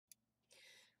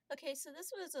Okay, so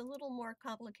this was a little more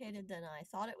complicated than I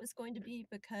thought it was going to be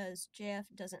because JF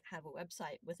doesn't have a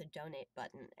website with a donate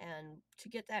button. And to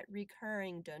get that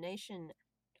recurring donation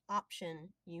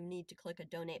option, you need to click a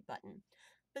donate button.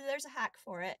 But there's a hack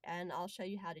for it, and I'll show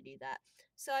you how to do that.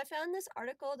 So I found this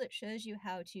article that shows you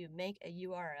how to make a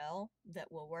URL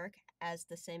that will work as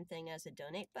the same thing as a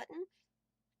donate button.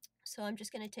 So I'm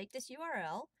just going to take this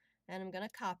URL and I'm going to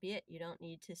copy it. You don't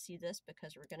need to see this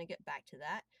because we're going to get back to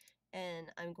that.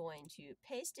 And I'm going to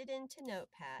paste it into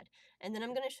Notepad. And then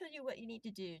I'm going to show you what you need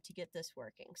to do to get this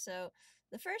working. So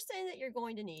the first thing that you're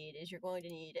going to need is you're going to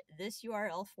need this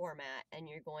URL format, and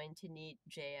you're going to need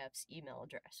JF's email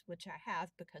address, which I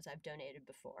have because I've donated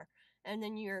before, and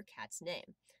then your cat's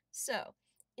name. So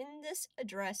in this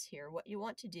address here, what you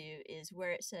want to do is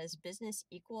where it says business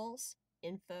equals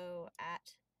info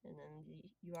at and then the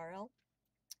URL,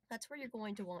 that's where you're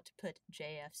going to want to put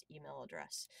JF's email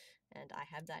address. And I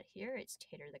have that here. It's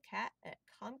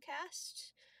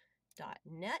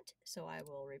taterthecat@comcast.net. So I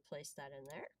will replace that in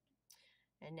there.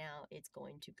 And now it's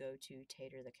going to go to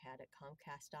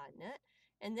taterthecat@comcast.net.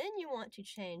 And then you want to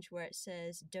change where it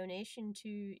says donation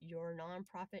to your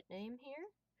nonprofit name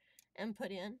here and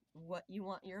put in what you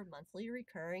want your monthly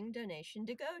recurring donation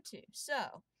to go to.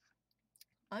 So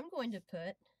I'm going to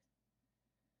put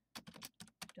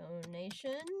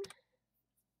donation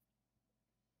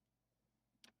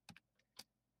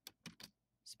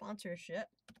sponsorship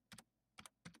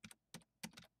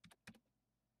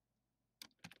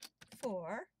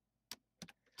for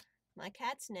my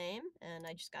cat's name, and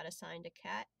I just got assigned a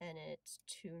cat, and it's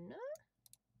Tuna.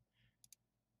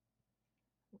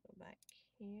 We'll go back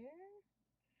here.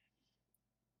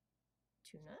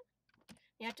 Tuna.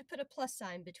 You have to put a plus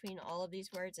sign between all of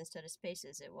these words instead of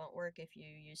spaces. It won't work if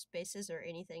you use spaces or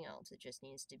anything else. It just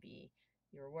needs to be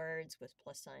your words with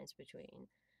plus signs between.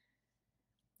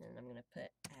 And I'm going to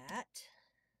put at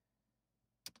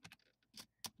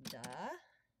the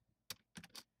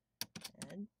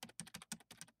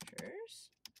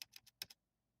adventures,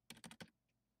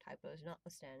 typos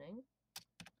notwithstanding,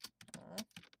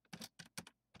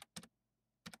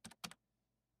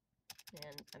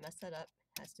 and I messed that up,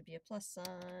 has to be a plus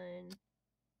sign.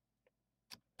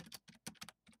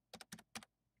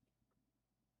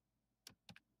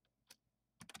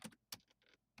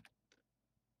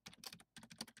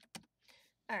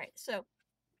 All right, so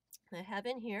I have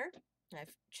in here,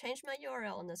 I've changed my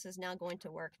URL, and this is now going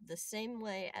to work the same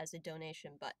way as a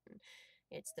donation button.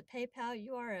 It's the PayPal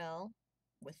URL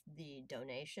with the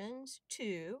donations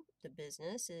to the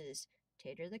business is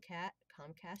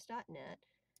taterthecat@comcast.net,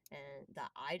 and the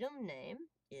item name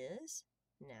is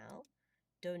now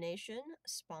donation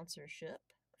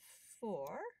sponsorship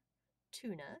for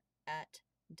Tuna at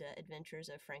the Adventures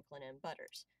of Franklin and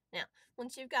Butters. Now,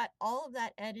 once you've got all of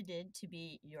that edited to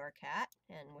be your cat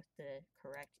and with the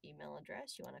correct email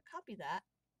address, you want to copy that.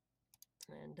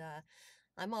 And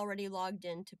I'm already logged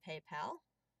into PayPal,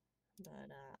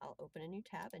 but I'll open a new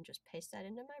tab and just paste that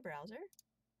into my browser.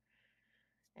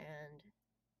 And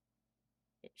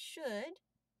it should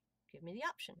give me the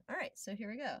option. All right, so here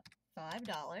we go.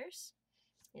 $5.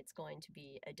 It's going to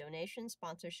be a donation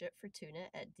sponsorship for Tuna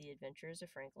at the Adventures of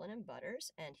Franklin and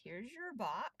Butters. And here's your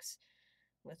box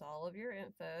with all of your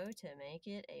info to make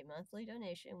it a monthly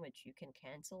donation, which you can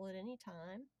cancel at any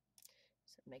time.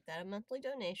 So make that a monthly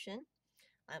donation.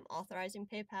 I'm authorizing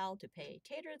PayPal to pay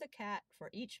Tater the Cat for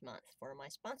each month for my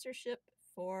sponsorship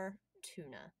for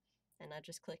Tuna. And I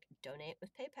just click donate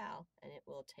with PayPal, and it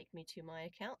will take me to my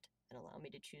account and allow me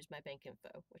to choose my bank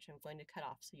info, which I'm going to cut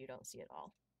off so you don't see it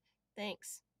all.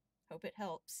 Thanks. Hope it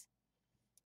helps.